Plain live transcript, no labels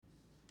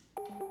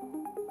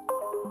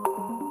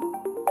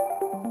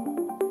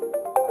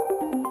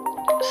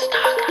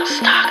Stock the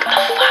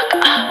fuck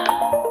up.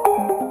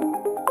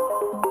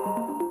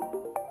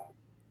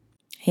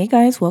 Hey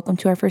guys, welcome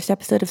to our first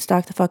episode of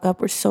Stock the Fuck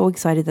Up. We're so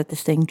excited that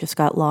this thing just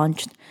got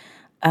launched.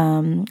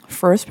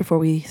 First, before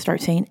we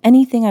start saying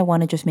anything, I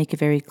want to just make it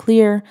very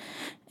clear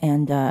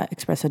and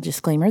express a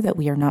disclaimer that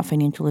we are not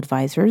financial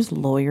advisors,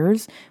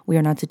 lawyers. We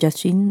are not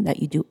suggesting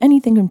that you do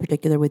anything in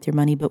particular with your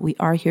money, but we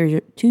are here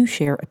to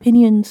share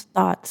opinions,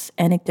 thoughts,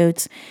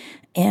 anecdotes,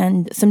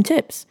 and some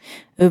tips.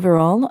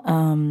 Overall,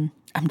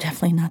 I'm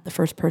definitely not the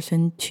first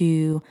person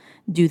to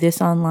do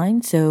this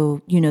online,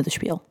 so you know the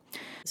spiel.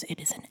 It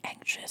is an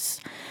anxious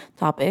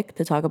topic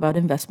to talk about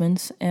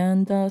investments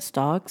and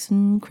stocks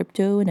and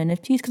crypto and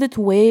NFTs because it's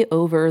way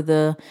over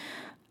the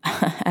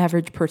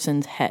average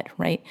person's head,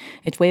 right?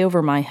 It's way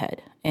over my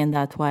head. And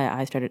that's why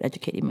I started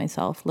educating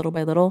myself little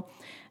by little.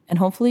 And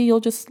hopefully you'll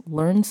just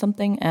learn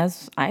something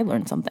as I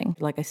learned something.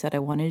 Like I said, I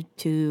wanted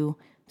to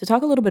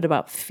talk a little bit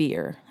about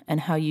fear and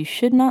how you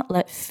should not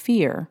let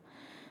fear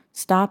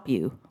stop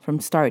you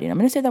from starting. I'm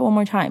going to say that one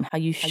more time. How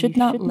you should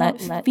not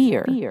let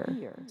fear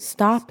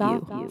stop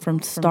you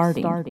from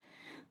starting.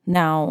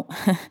 Now,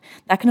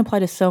 that can apply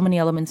to so many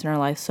elements in our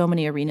life, so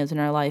many arenas in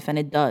our life, and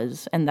it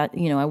does. And that,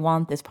 I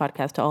want this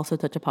podcast to also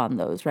touch upon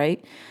those,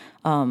 right?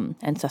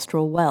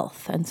 Ancestral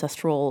wealth,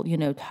 ancestral,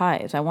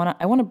 ties. I want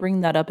to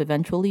bring that up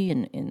eventually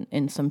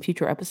in some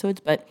future episodes,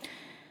 but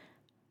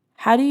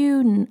how do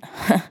you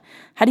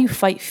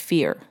fight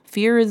fear?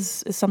 Fear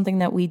is something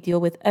that we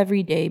deal with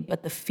every day,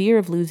 but the fear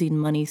of losing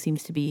money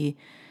seems to be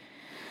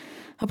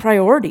a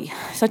priority,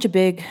 such a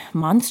big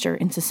monster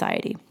in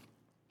society.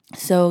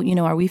 So,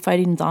 are we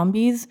fighting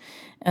zombies?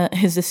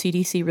 Is the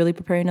CDC really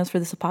preparing us for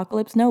this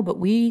apocalypse? No, but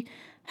we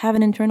have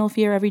an internal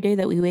fear every day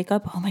that we wake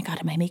up. Oh my God,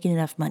 am I making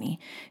enough money?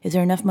 Is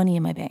there enough money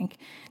in my bank?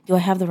 Do I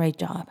have the right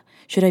job?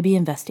 Should I be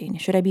investing?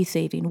 Should I be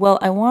saving? Well,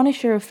 I want to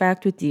share a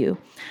fact with you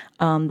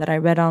that I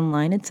read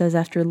online. It says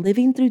after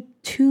living through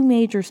 2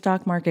 major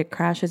stock market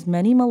crashes,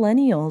 many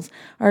millennials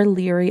are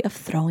leery of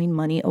throwing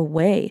money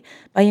away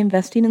by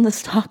investing in the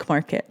stock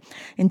market.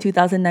 In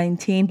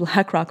 2019,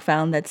 BlackRock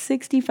found that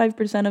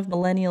 65% of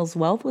millennials'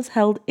 wealth was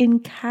held in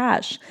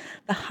cash,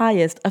 the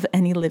highest of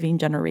any living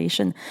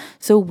generation.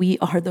 So we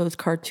are those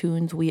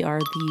cartoons. We are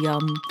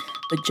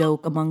the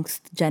joke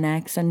amongst Gen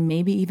X and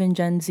maybe even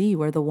Gen Z.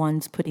 We're the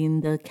ones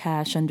putting the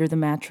cash under the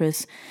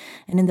mattress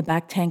and in the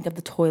back tank of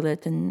the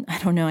toilet, and I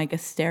don't know, I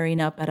guess staring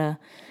up at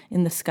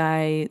in the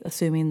sky,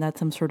 assuming that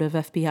some sort of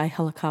FBI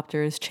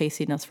helicopter is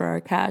chasing us for our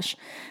cash.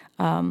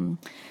 I'm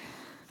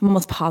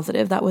almost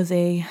positive that was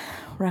a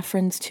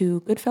reference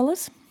to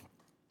Goodfellas,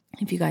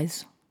 if you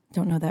guys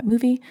don't know that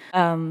movie.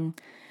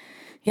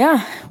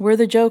 Yeah, we're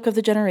the joke of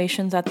the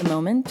generations at the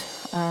moment,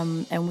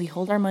 and we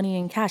hold our money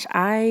in cash.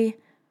 I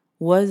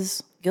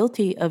was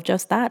guilty of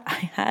just that.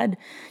 I had,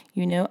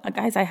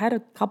 guys, I had a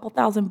couple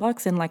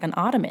 $1,000 in like an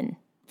ottoman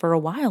for a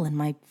while, and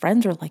my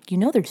friends are like,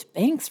 there's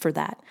banks for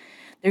that.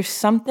 There's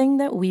something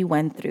that we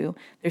went through.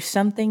 There's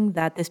something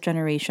that this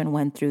generation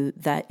went through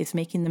that is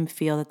making them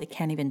feel that they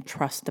can't even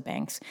trust the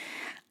banks.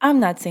 I'm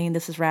not saying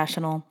this is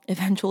rational.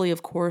 Eventually,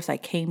 of course, I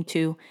came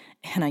to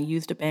and I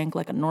used a bank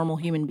like a normal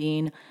human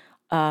being,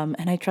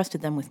 and I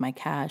trusted them with my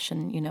cash.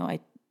 And, I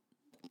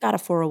got a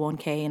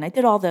 401k and I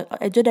did all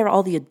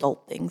the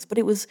adult things, but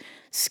it was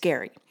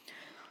scary.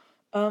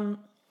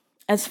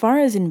 As far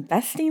as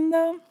investing,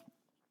 though,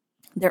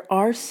 there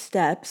are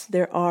steps,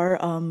 there are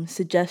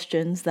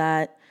suggestions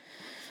that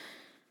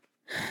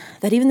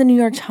even the New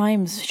York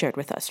Times shared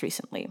with us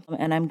recently.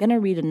 And I'm going to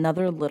read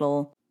another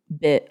little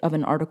bit of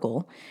an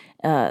article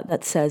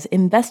that says,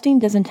 investing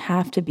doesn't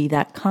have to be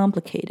that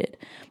complicated,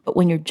 but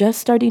when you're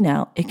just starting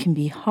out, it can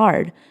be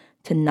hard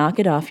to knock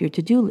it off your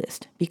to-do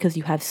list because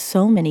you have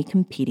so many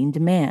competing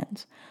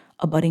demands,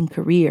 a budding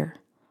career,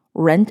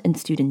 rent and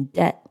student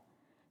debt.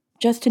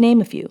 Just to name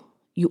a few,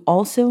 you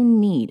also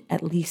need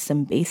at least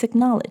some basic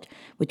knowledge,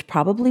 which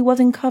probably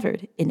wasn't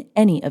covered in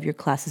any of your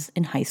classes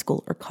in high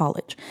school or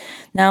college.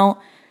 Now,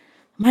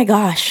 my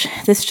gosh,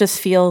 this just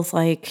feels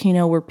like,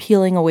 we're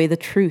peeling away the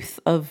truth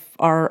of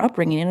our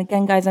upbringing. And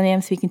again, guys, I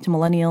am speaking to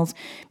millennials,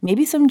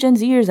 maybe some Gen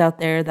Zers out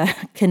there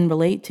that can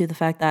relate to the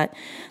fact that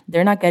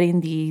they're not getting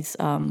these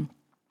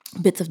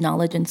bits of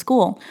knowledge in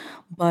school.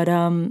 But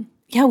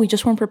yeah, we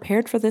just weren't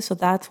prepared for this. So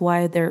that's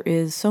why there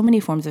is so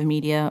many forms of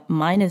media.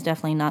 Mine is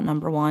definitely not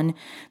number one.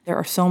 There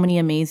are so many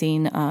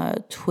amazing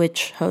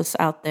Twitch hosts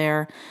out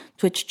there,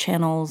 Twitch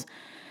channels,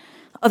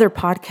 other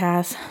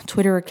podcasts,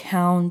 Twitter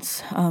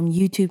accounts,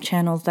 YouTube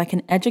channels that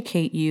can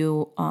educate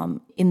you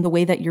in the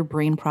way that your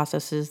brain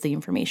processes the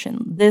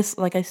information. This,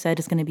 like I said,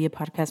 is going to be a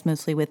podcast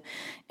mostly with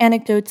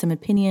anecdotes, some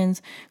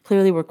opinions.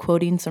 Clearly, we're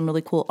quoting some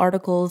really cool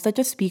articles that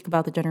just speak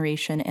about the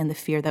generation and the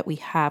fear that we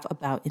have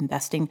about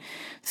investing.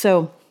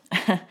 So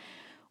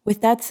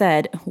with that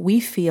said, we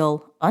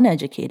feel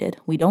uneducated.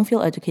 We don't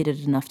feel educated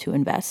enough to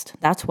invest.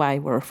 That's why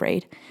we're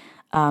afraid.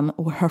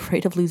 We're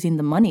afraid of losing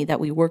the money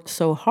that we worked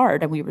so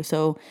hard and we were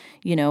so,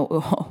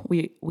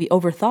 we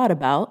overthought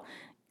about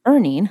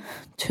earning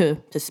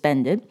to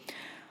spend it.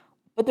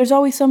 But there's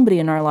always somebody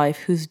in our life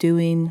who's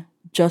doing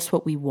just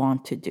what we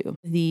want to do.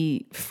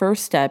 The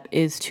first step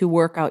is to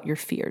work out your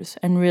fears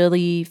and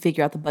really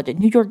figure out the budget.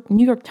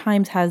 New York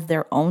Times has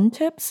their own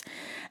tips.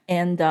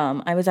 And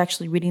I was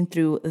actually reading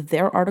through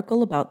their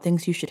article about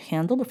things you should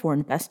handle before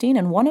investing.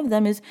 And one of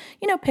them is,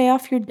 pay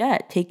off your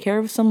debt, take care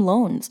of some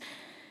loans.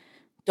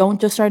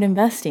 Don't just start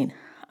investing.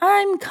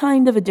 I'm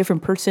kind of a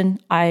different person.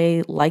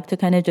 I like to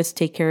kind of just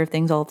take care of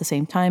things all at the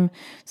same time.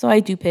 So I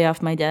do pay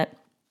off my debt.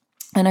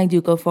 And I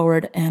do go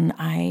forward and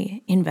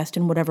I invest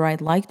in whatever I'd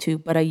like to,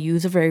 but I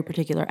use a very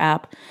particular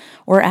app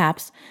or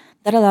apps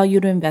that allow you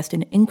to invest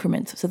in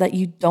increments so that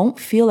you don't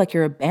feel like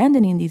you're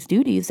abandoning these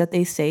duties that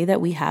they say that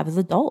we have as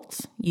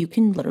adults. You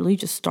can literally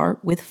just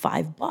start with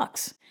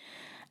 $5.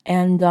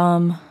 And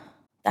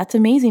that's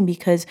amazing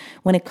because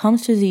when it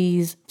comes to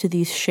these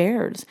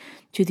shares,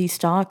 to these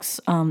stocks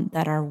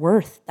that are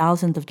worth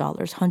thousands of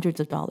dollars, hundreds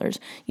of dollars,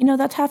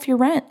 that's half your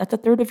rent. That's a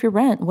third of your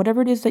rent,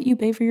 whatever it is that you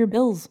pay for your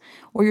bills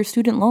or your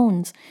student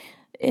loans.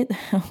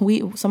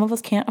 Some of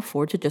us can't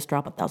afford to just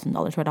drop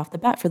 $1,000 right off the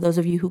bat. For those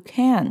of you who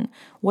can,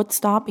 what's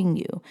stopping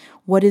you?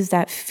 What is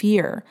that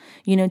fear?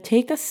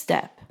 Take a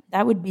step.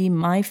 That would be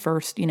my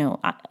first,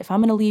 if I'm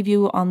going to leave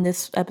you on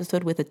this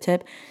episode with a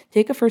tip,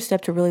 take a first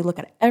step to really look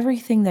at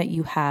everything that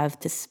you have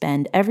to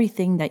spend,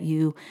 everything that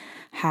you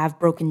have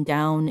broken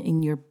down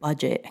in your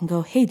budget and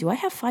go, hey, do I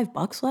have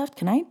 $5 left?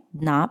 Can I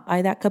not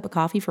buy that cup of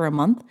coffee for a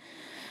month?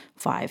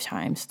 5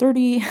 times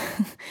 30,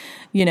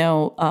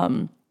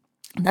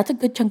 that's a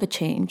good chunk of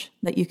change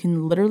that you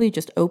can literally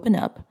just open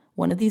up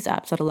one of these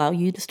apps that allow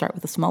you to start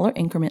with a smaller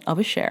increment of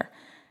a share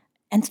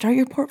and start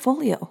your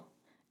portfolio.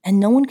 And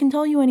no one can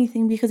tell you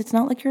anything because it's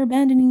not like you're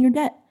abandoning your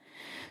debt.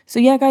 So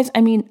yeah, guys,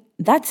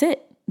 that's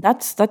it.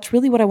 That's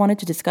really what I wanted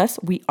to discuss.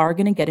 We are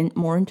going to get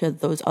more into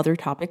those other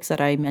topics that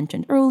I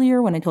mentioned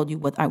earlier when I told you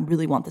what I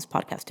really want this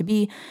podcast to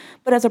be.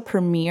 But as a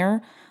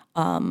premiere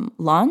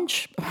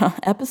launch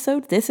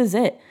episode, this is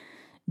it.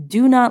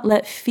 Do not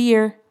let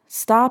fear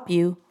stop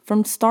you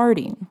from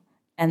starting.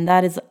 And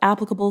that is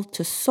applicable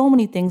to so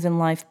many things in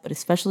life, but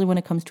especially when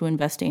it comes to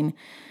investing.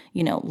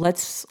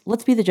 Let's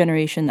be the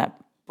generation that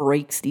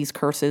breaks these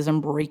curses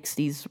and breaks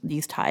these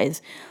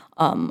ties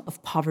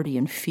of poverty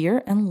and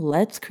fear, and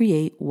let's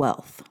create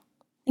wealth.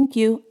 Thank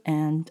you,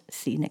 and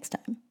see you next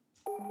time.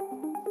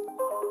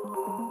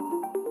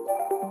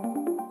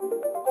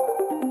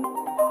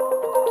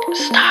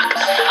 Stock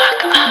the